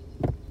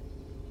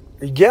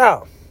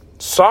 yeah,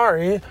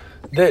 sorry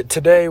that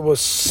today was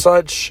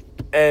such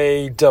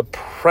a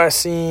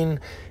depressing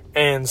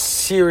and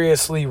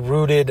seriously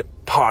rooted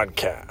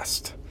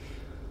podcast.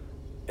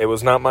 It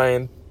was not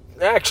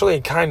actually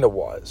it kind of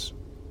was.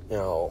 You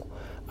know,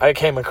 I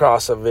came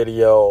across a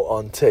video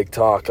on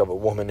TikTok of a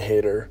woman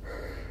hater,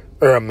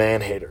 or a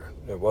man hater.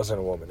 It wasn't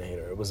a woman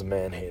hater, it was a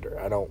man hater.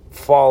 I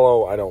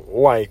don't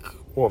like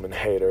woman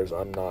haters.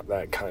 I'm not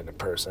that kind of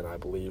person. I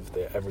believe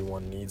that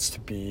everyone needs to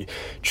be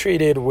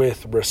treated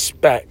with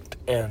respect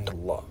and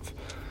love.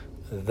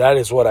 That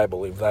is what I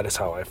believe. That is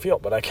how I feel.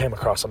 But I came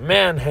across a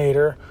man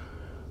hater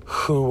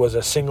who was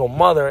a single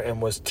mother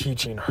and was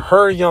teaching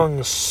her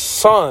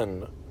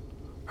son,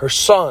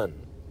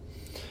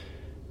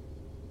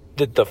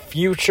 that the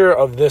future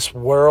of this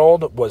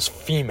world was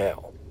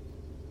female.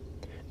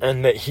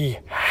 And that he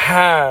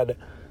had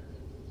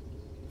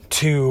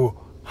to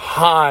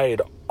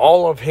hide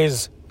all of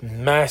his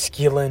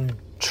masculine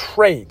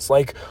traits.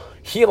 Like,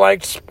 he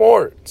liked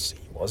sports.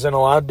 He wasn't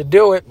allowed to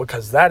do it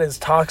because that is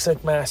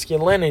toxic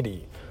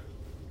masculinity.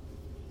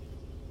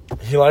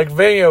 He liked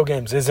video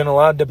games. Isn't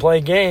allowed to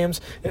play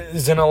games.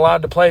 Isn't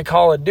allowed to play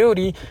Call of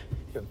Duty.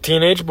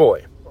 Teenage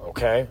boy.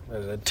 Okay?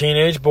 A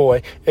teenage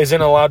boy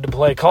isn't allowed to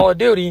play Call of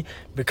Duty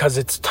because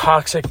it's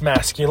toxic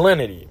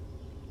masculinity.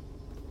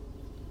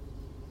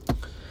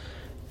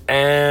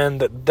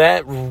 And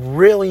that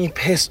really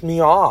pissed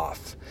me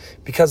off.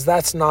 Because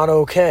that's not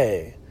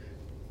okay.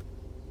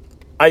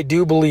 I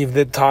do believe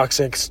that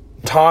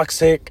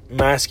toxic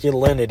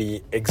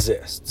masculinity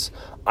exists.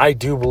 I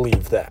do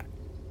believe that.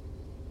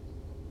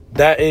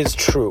 That is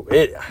true.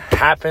 It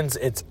happens.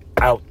 It's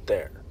out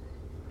there.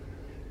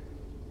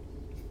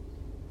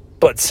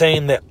 But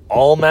saying that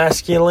all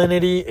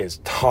masculinity is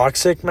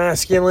toxic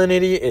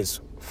masculinity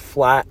is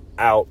flat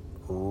out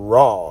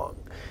wrong.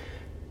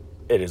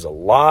 It is a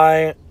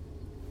lie.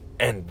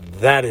 And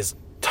that is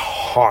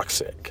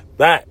toxic.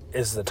 That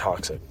is the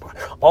toxic part.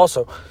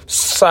 Also,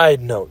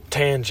 side note,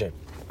 tangent.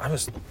 I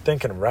was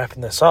thinking of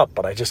wrapping this up,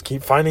 but I just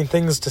keep finding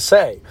things to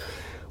say.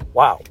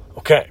 Wow.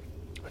 Okay.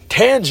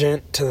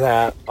 Tangent to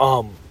that,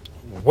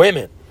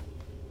 women.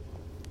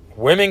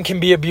 Women can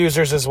be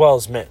abusers as well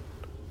as men.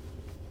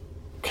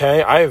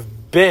 Okay? I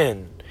have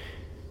been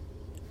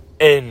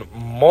in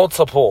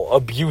multiple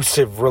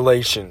abusive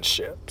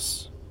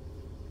relationships.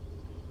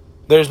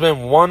 There's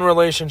been one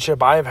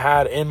relationship I've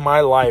had in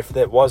my life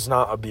that was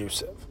not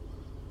abusive.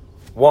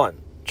 One.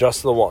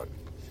 Just the one.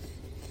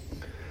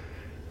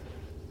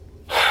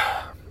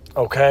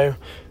 Okay?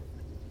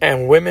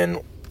 And women,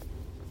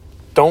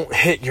 don't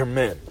hit your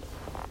men.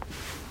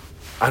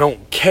 I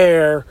don't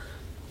care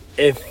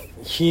if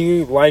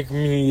he, like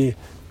me,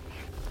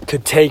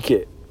 could take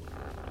it.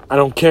 I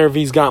don't care if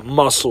he's got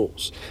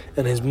muscles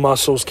and his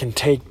muscles can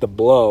take the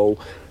blow.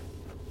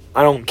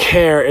 I don't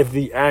care if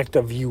the act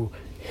of you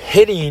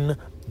hitting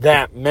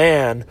that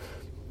man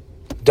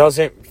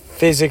doesn't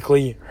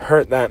physically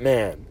hurt that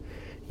man.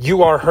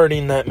 You are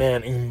hurting that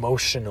man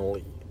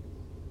emotionally.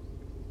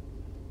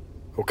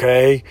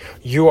 Okay?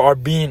 You are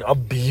being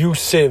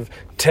abusive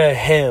to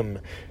him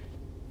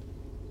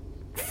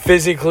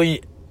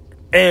physically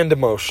and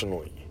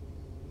emotionally.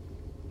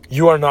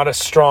 You are not a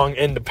strong,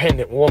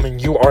 independent woman.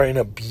 You are an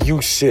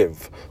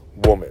abusive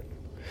woman.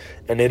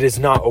 And it is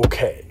not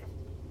okay.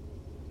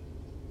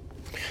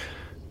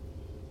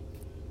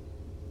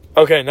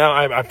 Okay, now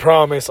I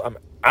promise I'm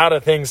out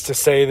of things to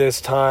say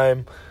this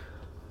time.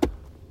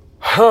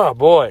 Oh,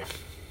 boy.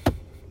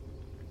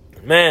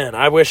 Man,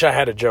 I wish I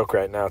had a joke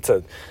right now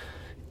to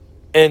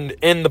end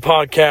the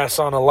podcast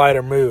on a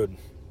lighter mood.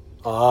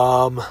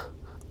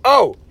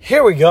 Oh,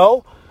 here we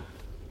go.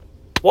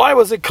 Why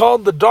was it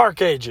called the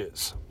Dark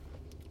Ages?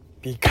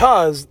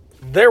 Because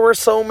there were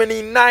so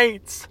many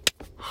knights.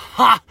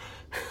 Ha!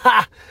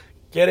 Ha!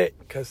 Get it?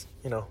 Because,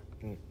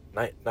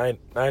 knight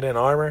in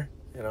armor,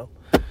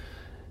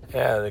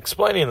 Yeah,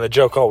 explaining the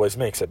joke always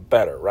makes it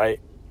better, right?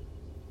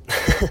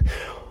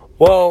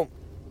 Well,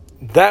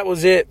 that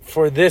was it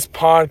for this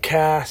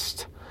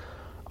podcast.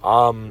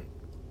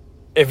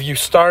 If you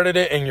started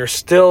it and you're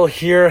still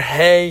here,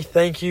 hey,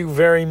 thank you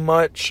very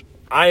much.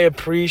 I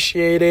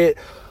appreciate it.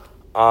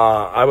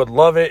 I would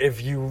love it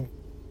if you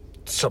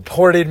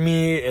supported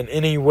me in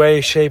any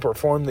way, shape, or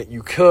form that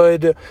you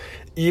could.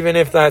 Even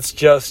if that's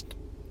just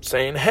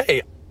saying,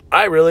 hey,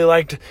 I really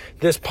liked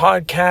this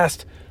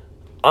podcast.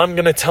 I'm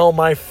going to tell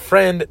my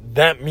friend.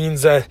 That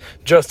means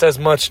just as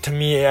much to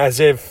me as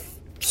if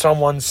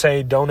someone,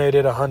 say,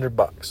 donated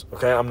 $100.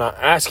 Okay, I'm not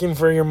asking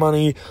for your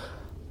money.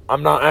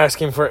 I'm not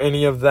asking for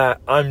any of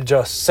that. I'm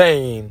just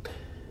saying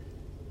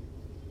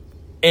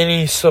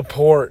any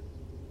support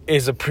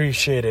is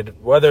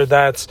appreciated, whether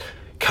that's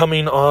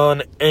coming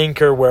on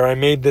Anchor where I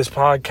made this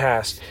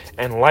podcast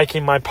and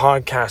liking my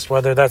podcast,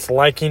 whether that's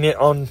liking it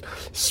on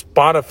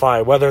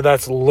Spotify, whether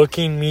that's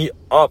looking me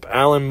up,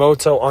 Alan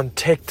Moto, on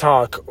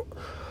TikTok.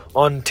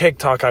 On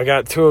TikTok, I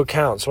got 2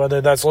 accounts, whether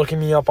that's looking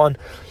me up on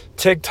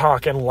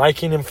TikTok and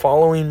liking and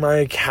following my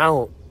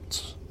account.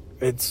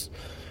 It's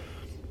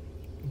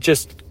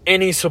just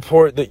any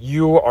support that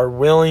you are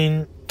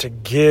willing to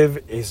give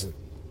is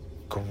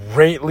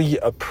greatly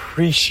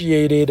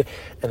appreciated,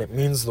 and it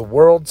means the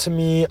world to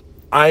me.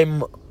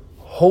 I'm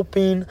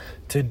hoping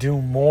to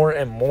do more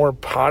and more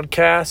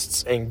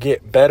podcasts and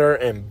get better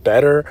and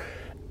better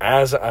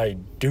as I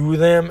do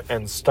them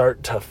and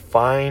start to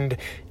find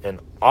an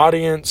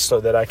audience so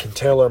that I can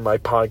tailor my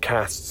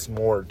podcasts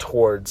more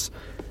towards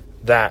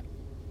that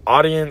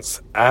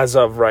audience. As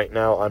of right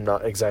now, I'm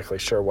not exactly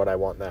sure what I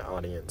want that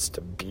audience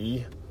to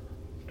be,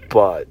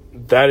 but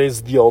that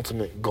is the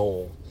ultimate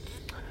goal.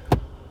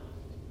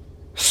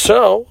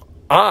 So,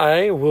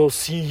 I will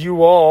see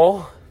you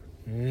all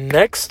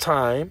next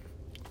time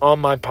on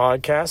my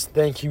podcast.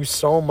 Thank you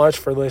so much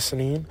for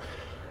listening.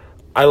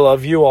 I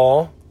love you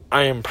all.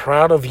 I am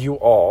proud of you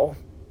all.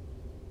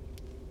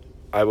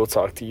 I will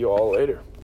talk to you all later.